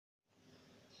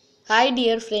Hi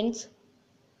dear friends,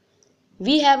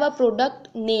 we have a product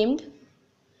named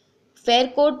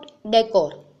Faircoat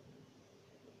Decor.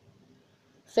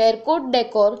 Faircoat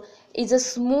Decor is a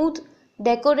smooth,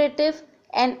 decorative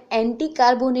and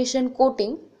anti-carbonation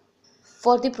coating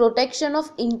for the protection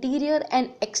of interior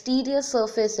and exterior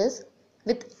surfaces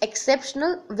with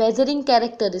exceptional weathering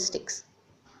characteristics.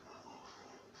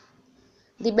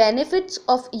 The benefits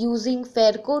of using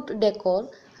Faircoat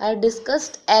Decor are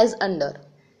discussed as under.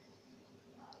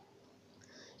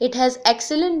 It has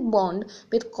excellent bond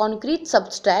with concrete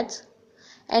substrates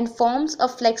and forms a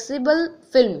flexible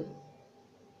film.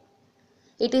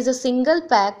 It is a single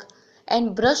pack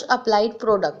and brush applied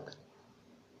product.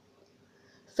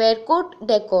 Faircoat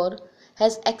Decor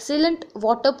has excellent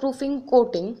waterproofing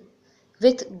coating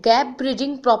with gap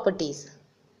bridging properties.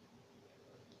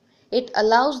 It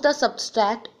allows the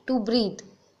substrate to breathe.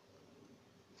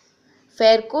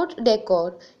 Faircoat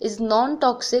Decor is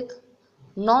non-toxic,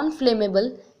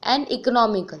 non-flammable and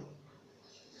economical.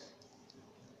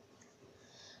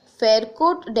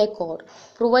 Faircoat Decor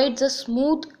provides a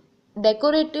smooth,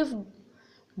 decorative,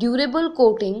 durable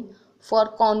coating for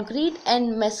concrete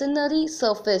and masonry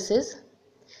surfaces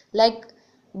like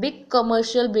big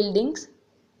commercial buildings,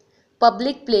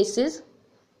 public places,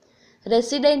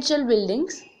 residential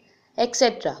buildings,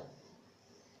 etc.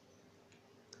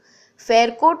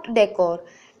 Faircoat Decor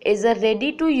is a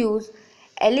ready-to-use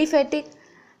aliphatic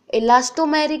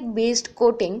elastomeric based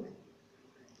coating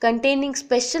containing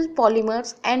special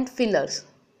polymers and fillers.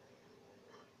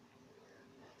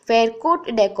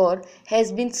 Faircoat Decor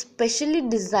has been specially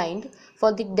designed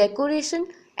for the decoration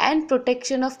and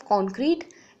protection of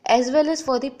concrete as well as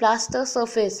for the plaster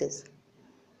surfaces.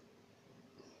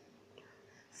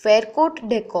 Faircoat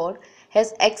Decor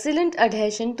has excellent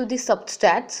adhesion to the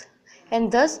substrates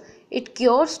and thus it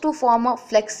cures to form a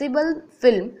flexible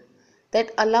film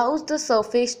that allows the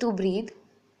surface to breathe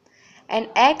and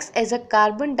acts as a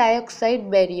carbon dioxide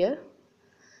barrier,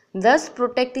 thus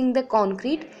protecting the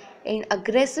concrete in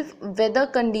aggressive weather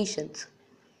conditions.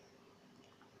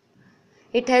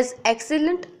 It has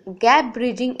excellent gap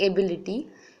bridging ability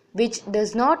which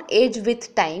does not age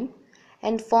with time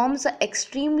and forms an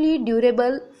extremely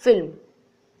durable film.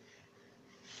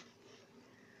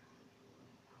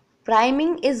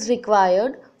 Priming is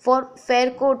required for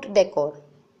Faircoat Decor.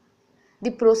 The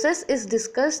process is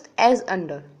discussed as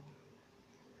under.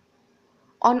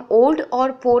 On old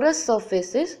or porous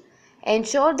surfaces,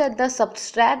 ensure that the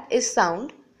substrate is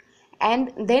sound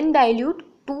and then dilute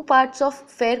 2 parts of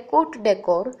Faircoat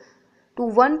Decor to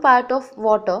 1 part of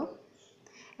water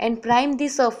and prime the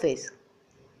surface.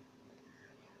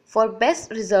 For best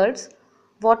results,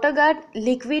 WaterGuard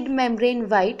liquid membrane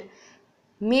white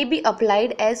may be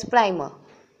applied as primer.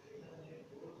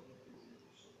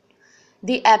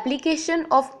 The application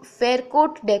of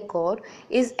Faircoat Decor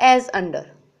is as under.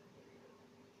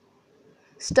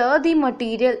 Stir the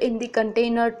material in the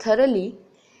container thoroughly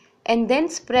and then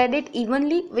spread it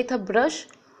evenly with a brush,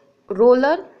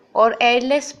 roller or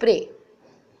airless spray.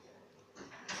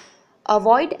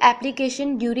 Avoid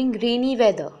application during rainy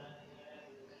weather.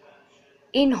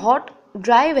 In hot,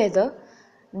 dry weather,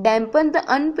 dampen the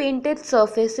unpainted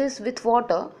surfaces with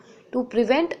water to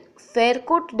prevent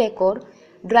Faircoat Decor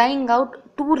drying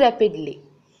out too rapidly.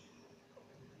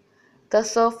 The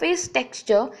surface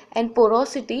texture and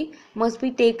porosity must be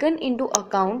taken into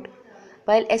account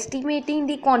while estimating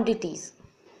the quantities.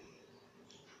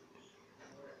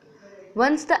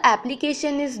 Once the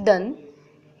application is done,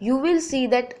 you will see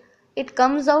that it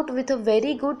comes out with a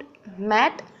very good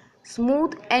matte,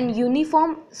 smooth and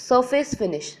uniform surface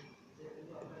finish.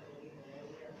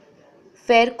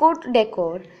 Faircoat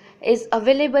Decor is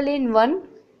available in 1,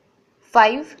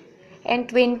 5 and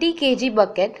 20 kg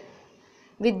bucket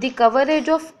with the coverage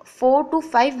of 4 to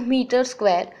 5 meter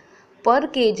square per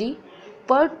kg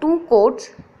per 2 coats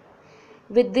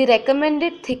with the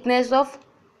recommended thickness of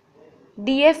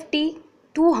DFT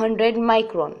 200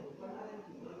 micron.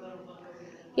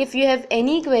 If you have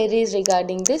any queries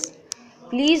regarding this,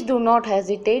 please do not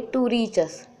hesitate to reach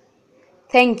us.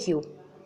 Thank you.